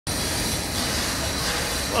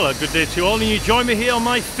Well, a good day to you all, and you join me here on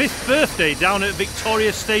my 5th birthday down at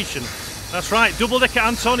Victoria Station. That's right,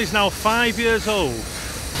 Doubledeckeranton is now 5 years old.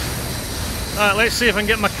 Alright, let's see if I can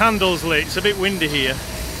get my candles lit. It's a bit windy here.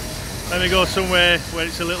 Let me go somewhere where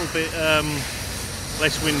it's a little bit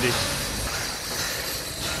less windy.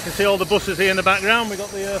 You can see all the buses here in the background. We've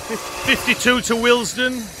got the 52 to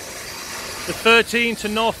Willesden, the 13 to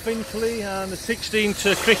North Finchley, and the 16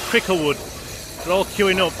 to Cricklewood. They're all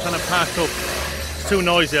queuing up, trying to park up. It's too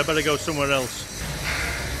noisy, I better go somewhere else.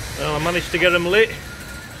 Well, I managed to get them lit.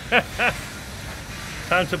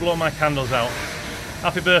 Time to blow my candles out.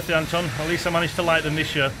 Happy birthday, Anton. At least I managed to light them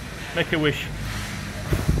this year. Make a wish.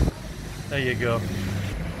 There you go.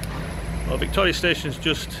 Well, Victoria Station's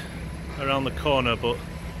just around the corner, but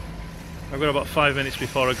I've got about 5 minutes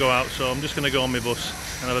before I go out, so I'm just going to go on my bus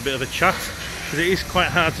and have a bit of a chat, because it is quite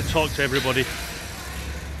hard to talk to everybody.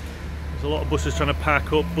 There's a lot of buses trying to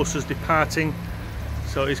park up, buses departing,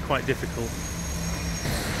 so it is quite difficult.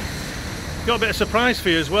 Got a bit of surprise for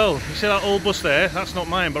you as well. You see that old bus there? That's not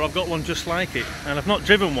mine, but I've got one just like it, and I've not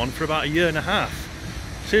driven one for about 1.5 years.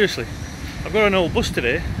 Seriously, I've got an old bus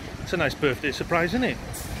today. It's a nice birthday surprise, isn't it?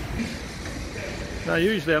 Now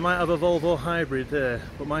usually I might have a Volvo hybrid there,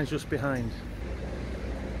 but mine's just behind.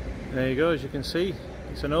 There you go, as you can see,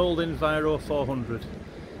 it's an old Enviro 400,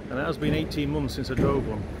 and it has been 18 months since I drove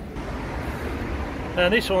one.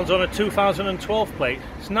 And this one's on a 2012 plate.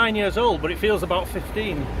 It's 9 years old, but it feels about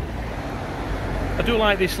 15. I do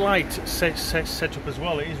like this light setup as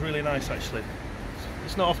well. It is really nice actually.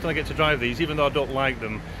 It's not often I get to drive these, even though I don't like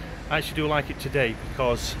them. I actually do like it today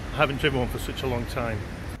because I haven't driven one for such a long time.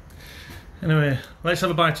 Anyway, let's have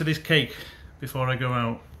a bite of this cake before I go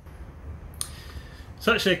out. It's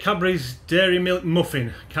actually a Cadbury's Dairy Milk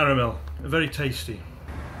Muffin Caramel. Very tasty.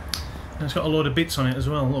 And it's got a load of bits on it as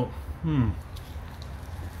well, look.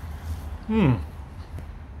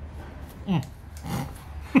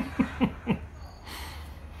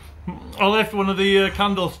 I left one of the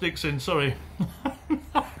candlesticks in, sorry.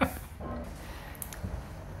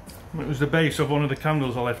 It was the base of one of the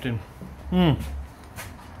candles I left in.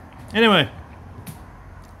 Anyway,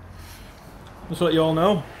 just to let you all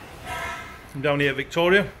know, I'm down here at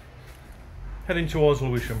Victoria, heading towards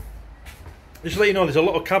Lewisham. Just to let you know, there's a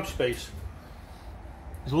lot of cab space.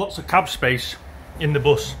 There's lots of cab space in the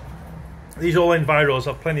bus. These all Enviros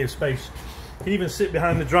have plenty of space. You can even sit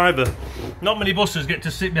behind the driver. Not many buses get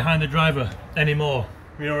to sit behind the driver anymore.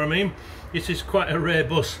 You know what I mean? This is quite a rare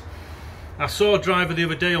bus. I saw a driver the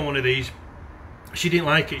other day on one of these. She didn't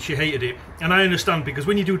like it, she hated it. And I understand, because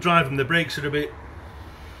when you do drive them, the brakes are a bit,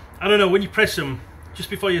 I don't know, when you press them, just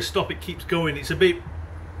before you stop it keeps going. It's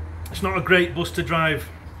not a great bus to drive.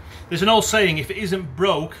 There's an old saying, if it isn't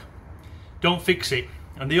broke, don't fix it.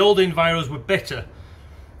 And the old Enviros were better.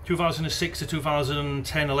 2006 to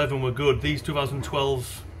 2010-11 were good. These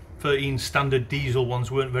 2012-13 standard diesel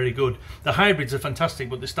ones weren't very good. The hybrids are fantastic,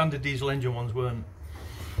 but the standard diesel engine ones weren't.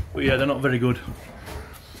 But yeah, they're not very good.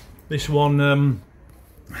 This one, I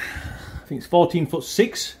think it's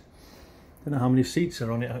 14'6". Don't know how many seats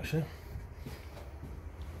are on it actually.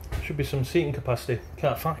 Should be some seating capacity.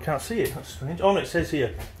 Can't see it, that's strange. Oh no, it says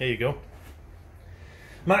here. There you go.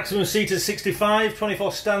 Maximum seat is 65,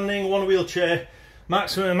 24 standing, 1 wheelchair.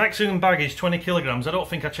 Maximum baggage 20 kilograms. I don't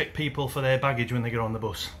think I check people for their baggage when they get on the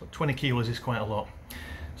bus, but 20 kilos is quite a lot.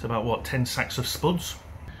 It's about what, 10 sacks of spuds?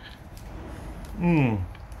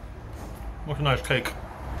 What a nice cake.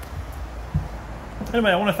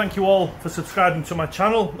 Anyway, I want to thank you all for subscribing to my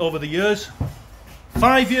channel over the years.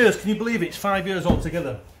 5 years, can you believe it? It's 5 years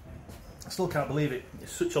altogether. I still can't believe it.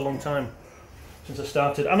 It's such a long time since I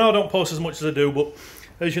started. I know I don't post as much as I do, but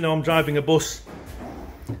as you know, I'm driving a bus,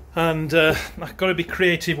 and I've got to be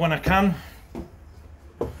creative when I can.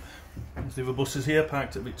 There's the other buses here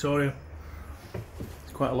parked at Victoria.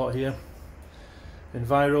 There's quite a lot here.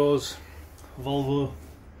 Enviros, Volvo,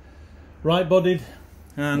 right-bodied,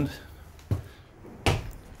 and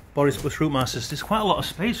Boris Bus Route Masters. There's quite a lot of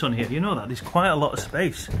space on here, you know that? There's quite a lot of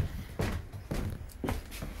space.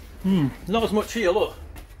 Not as much here, look.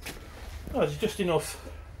 Oh, there's just enough.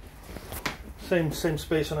 Same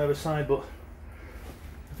space on either side, but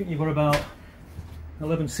I think you've got about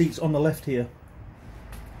 11 seats on the left here.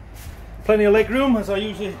 Plenty of leg room, as I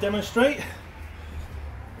usually demonstrate.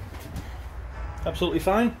 Absolutely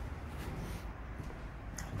fine.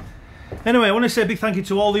 Anyway, I want to say a big thank you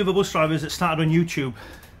to all the other bus drivers that started on YouTube.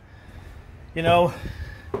 You know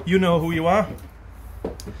who you are.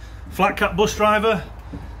 Flat cap bus driver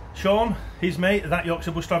Shaun, his mate, that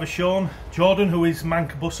Yorkshire bus driver Shaun. Jordan, who is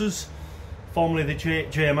MancBuses, formerly the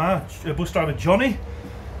JMR, bus driver Jonny.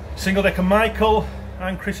 Singledeckermichael,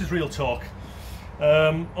 and Chris's Real Talk.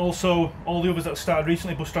 Also, all the others that started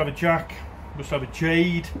recently, Bus Driver Jack, Bus Driver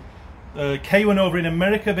Jade, Keywan over in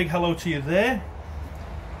America, big hello to you there.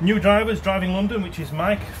 New drivers, Driving London, which is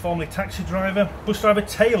Mike, formerly taxi driver. Bus Driver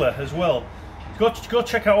Taylor as well. Go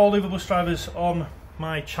check out all the other bus drivers on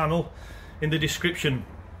my channel in the description.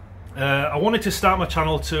 I wanted to start my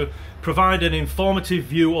channel to provide an informative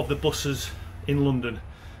view of the buses in London.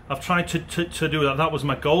 I've tried to do that. That was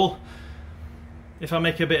my goal. If I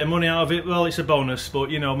make a bit of money out of it, well, it's a bonus. But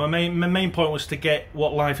you know, my main point was to get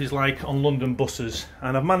what life is like on London buses,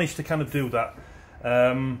 and I've managed to kind of do that.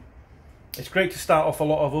 It's great to start off a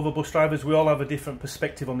lot of other bus drivers. We all have a different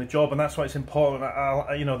perspective on the job, and that's why it's important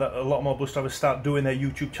that, you know, that a lot more bus drivers start doing their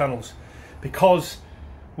YouTube channels, because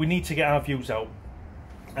we need to get our views out.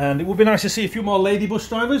 And it would be nice to see a few more lady bus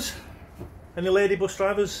drivers. Any lady bus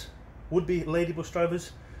drivers, would-be lady bus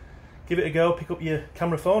drivers, give it a go, pick up your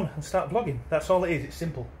camera phone and start vlogging. That's all it is, it's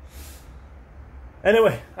simple.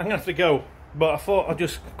 Anyway, I'm going to have to go, but I thought I'd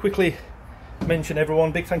just quickly mention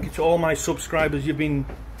everyone. Big thank you to all my subscribers. You've been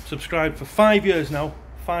subscribed for 5 years now,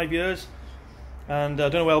 5 years, and I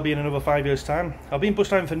don't know where I'll be in another 5 years time. I've been bus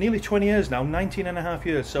driving for nearly 20 years now, 19.5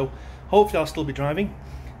 years, so hopefully I'll still be driving,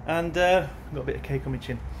 and I've got a bit of cake on my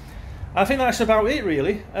chin. I think that's about it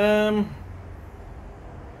really.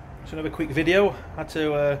 It's another quick video. I had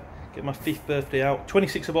to get my 5th birthday out.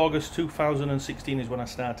 26th of August 2016 is when I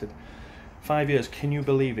started. 5 years, can you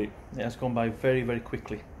believe it? It has gone by very, very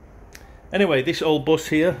quickly. Anyway, this old bus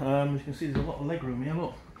here, as you can see, there's a lot of leg room here.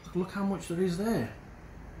 Look how much there is there.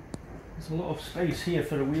 There's a lot of space here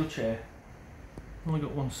for a wheelchair. Only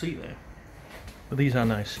got one seat there, but these are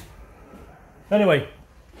nice. Anyway,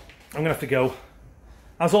 I'm gonna have to go.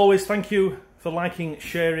 As always, thank you for liking,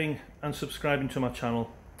 sharing and subscribing to my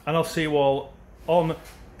channel, and I'll see you all on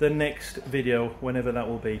the next video, whenever that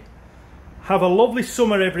will be. Have a lovely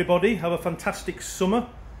summer, everybody. Have a fantastic summer.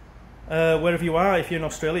 Wherever you are. If you're in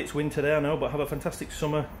Australia, it's winter there, I know, but have a fantastic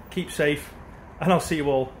summer. Keep safe, and I'll see you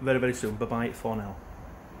all very, very soon. Bye-bye for now.